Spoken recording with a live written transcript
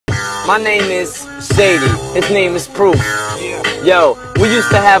My name is Shady, his name is Proof. Yo, we used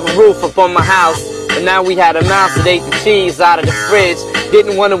to have a roof up on my house, but now we had a mouse that ate the cheese out of the fridge.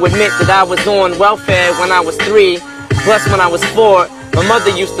 Didn't want to admit that I was on welfare when I was 3. Plus when I was 4, my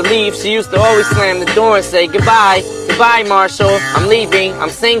mother used to leave. She used to always slam the door and say, goodbye, goodbye Marshall, I'm leaving, I'm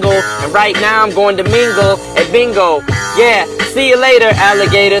single, and right now I'm going to mingle at bingo. Yeah, see you later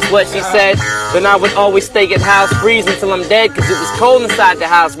alligators, what she said. Then I would always stay at house freezing till I'm dead, cause it was cold inside the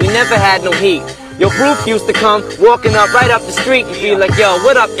house, we never had no heat. Yo, Proof used to come walking up right up the street and be like, yo,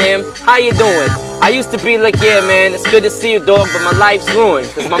 what up, Em? How you doing? I used to be like, yeah, man, it's good to see you, dog, but my life's ruined.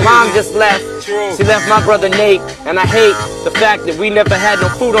 Cause my mom just left. She left my brother Nate, and I hate the fact that we never had no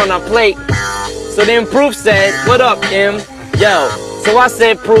food on our plate. So then Proof said, what up, Em? Yo, so I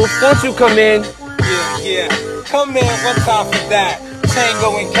said, Proof, won't you come in? Yeah, come in one time for that.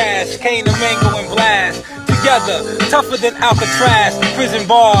 Tango and Cash, Kane and Mango and Blast. Together, tougher than Alcatraz, prison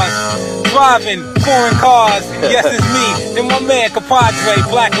bars, driving foreign cars. Yes, it's me and my man Compadre,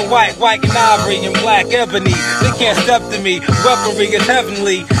 black and white, white and ivory and black ebony. They can't step to me, weaponry is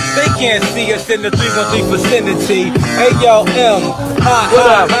heavenly. They can't see us in the 313 vicinity. Hey yo, M,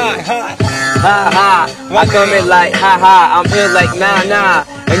 What up? I come in like I'm ill like nah.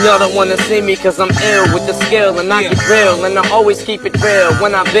 And y'all don't wanna see me cause I'm ill with the skill, and I get real, and I always keep it real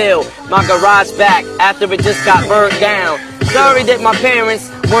when I build my garage back after it just got burned down. Sorry that my parents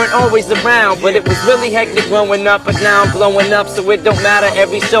weren't always around, but it was really hectic growing up, but now I'm blowing up, so it don't matter.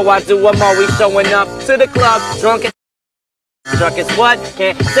 Every show I do, I'm always showing up to the club, drunk as what?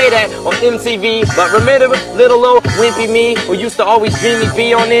 Can't say that on MTV. But remember little old wimpy me who used to always dream me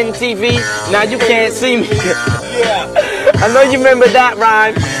be on MTV? Now you can't see me. I know you remember that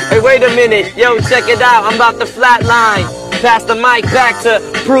rhyme. Hey, wait a minute, yo, check it out. I'm about to flatline. Pass the mic back to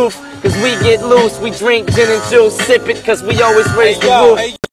Proof, cause we get loose. We drink gin and juice, sip it, cause we always raise the roof.